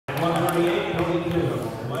138, Cody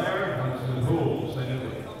Chittum. Blair, Hudson, Poole, second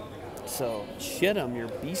lead. So Chittum, your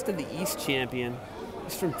Beast of the East champion.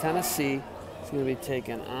 He's from Tennessee. He's going to be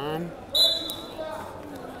taking on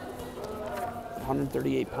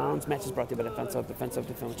 138 pounds. Match is brought to you by Defensive Defense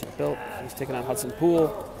Chip Built. He's taking on Hudson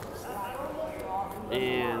Poole.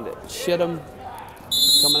 And Chittum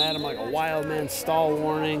coming at him like a wild man. Stall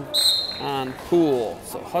warning on Poole.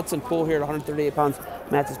 So Hudson Poole here at 138 pounds.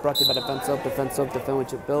 Match is brought to you by Defensive Defense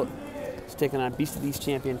Chip Built. He's taking on Beast of the East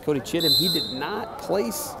champion Cody Chittum. He did not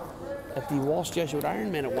place at the Walsh Jesuit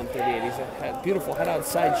Ironman at 138. He's a beautiful head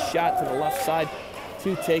outside shot to the left side.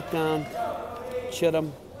 2 takedown.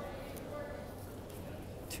 Chittum.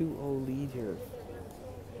 2-0 lead here.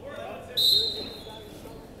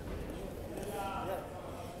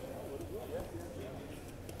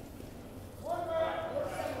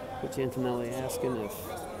 Coach Antonelli asking if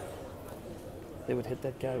they would hit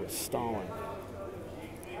that guy with stalling.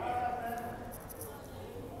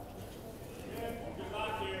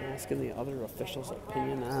 Asking the other officials'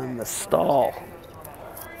 opinion on the stall.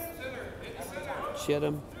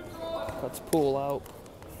 Chittum cuts Poole out.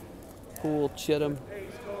 Poole, Chittum,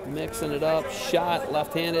 mixing it up. Shot,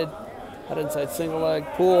 left-handed, head inside single leg.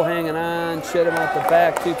 Poole hanging on. Chittum out the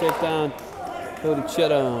back. 2 takedown. Cody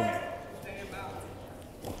Chittum.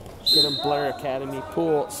 Chittum, Blair Academy.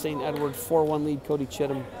 Poole, St. Edward, 4-1 lead. Cody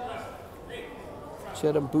Chittum.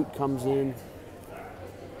 Chittum, boot comes in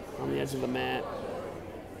on the edge of the mat.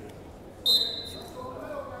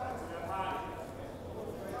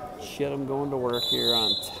 Chittum going to work here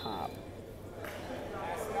on top.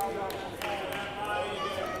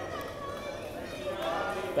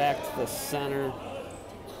 Back to the center.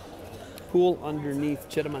 Poole underneath.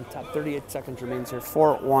 Chittum on top. 38 seconds remains here.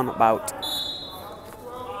 4-1 about.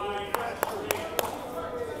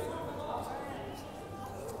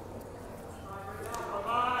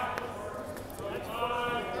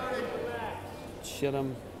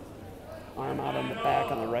 Chittum, arm out on the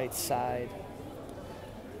back on the right side.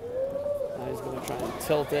 Now he's going to try and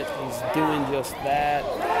tilt it. He's doing just that.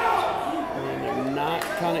 And they're not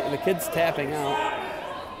counting. The kid's tapping out.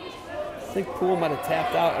 I think Poole might have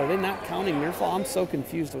tapped out. Are they not counting near fall? I'm so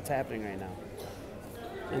confused what's happening right now.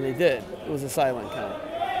 And they did. It was a silent count.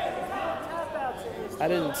 I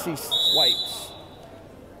didn't see swipes.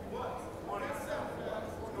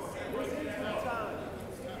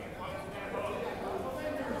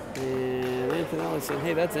 And Antonelli said,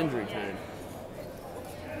 hey, that's injury time.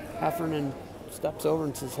 Heffernan steps over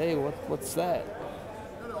and says, hey, what's that?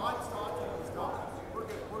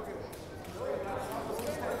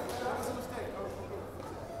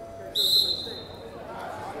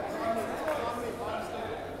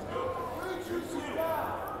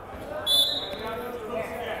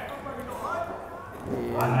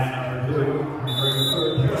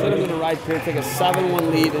 Chittum going to ride here, take a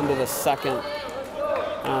 7-1 lead into the second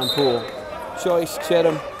on Poole. Choice,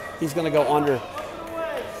 Chittum. He's going to go under.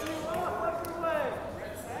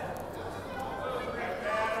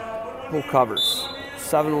 Poole covers.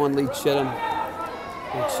 7-1 lead Chittum.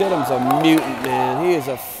 And Chittum's a mutant, man. He is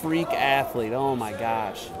a freak athlete. Oh my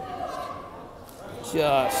gosh.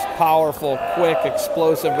 Just powerful, quick,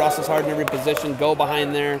 explosive. Wrestles hard in every position. Go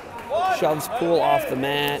behind there. Shoves Poole off the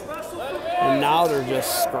mat. And now they're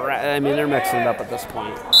just they're mixing it up at this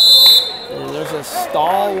point. And there's a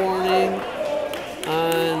stall warning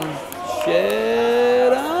on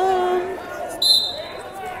Chittum.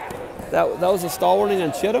 That was a stall warning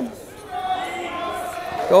on Chittum.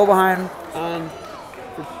 Go behind on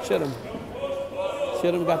for Chittum.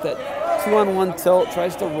 Chittum got that 2-on-1 tilt,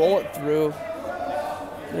 tries to roll it through.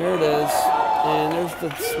 There it is. And there's the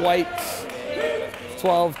swipes.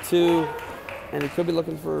 12-2. And he could be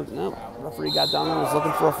looking for, no, referee got down and was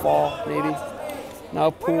looking for a fall, maybe.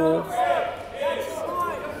 Now Poole.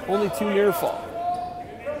 Only 2 near fall.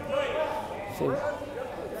 So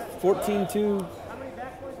 14-2.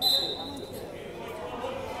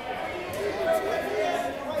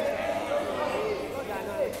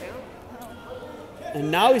 And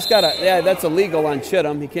now he's got yeah, that's illegal on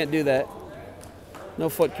Chittum. He can't do that. No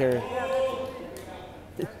foot carry.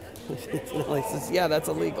 He says, yeah, that's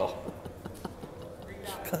illegal.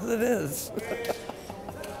 Because it is.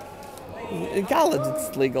 In college,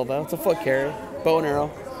 it's legal, though. It's a foot carry. Bow and arrow.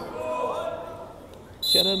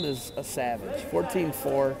 Chittum is a savage.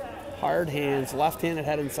 14-4. Hard hands. Left-handed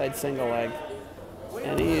head inside single leg.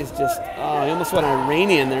 And he is just, oh, he almost went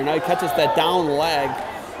Iranian there. Now he catches that down leg.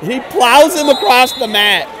 And he plows him across the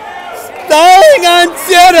mat. Stalling on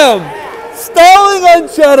Chittum. Stalling on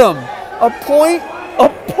Chittum. A point. A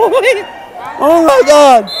point. Oh, my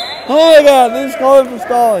God. Oh, my God. This is calling for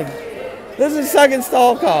stalling. This is second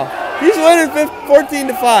stall call. He's winning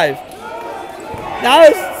 14-5. Now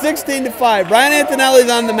it's 16-5. Brian Antonelli's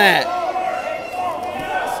on the mat.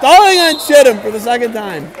 Stalling on Chittum for the second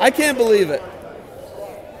time. I can't believe it.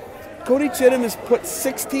 Cody Chittum has put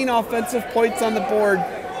 16 offensive points on the board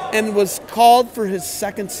and was called for his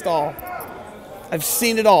second stall. I've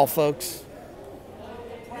seen it all, folks.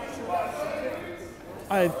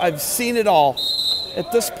 I've seen it all.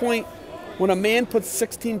 At this point, when a man puts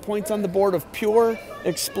 16 points on the board of pure,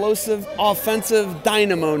 explosive, offensive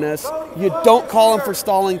dynamo-ness, you don't call him for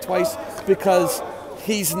stalling twice because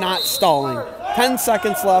he's not stalling. 10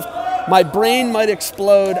 seconds left. My brain might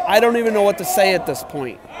explode. I don't even know what to say at this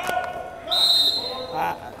point.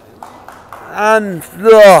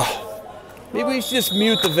 Maybe we should just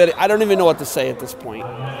mute the video. I don't even know what to say at this point.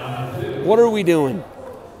 What are we doing?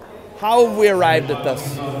 How have we arrived at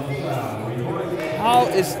this? How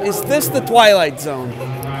is this the Twilight Zone?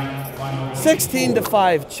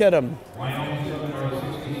 16-5, Chittum.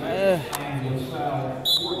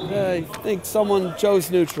 I think someone chose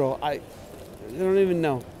neutral. I don't even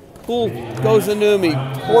know. Poole goes into him. He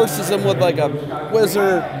forces him with like a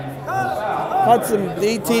whizzer. Hudson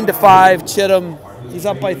 18-5, Chittum. He's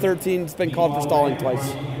up by 13. He's been called for stalling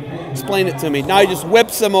twice. Explain it to me. Now he just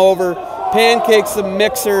whips him over, pancakes the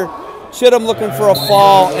mixer. Chittum looking for a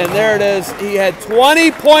fall, and there it is. He had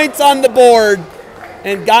 20 points on the board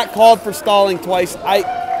and got called for stalling twice.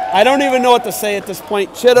 I don't even know what to say at this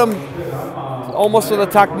point. Chittum almost with a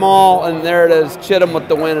tuck maul, and there it is. Chittum with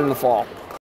the win and the fall.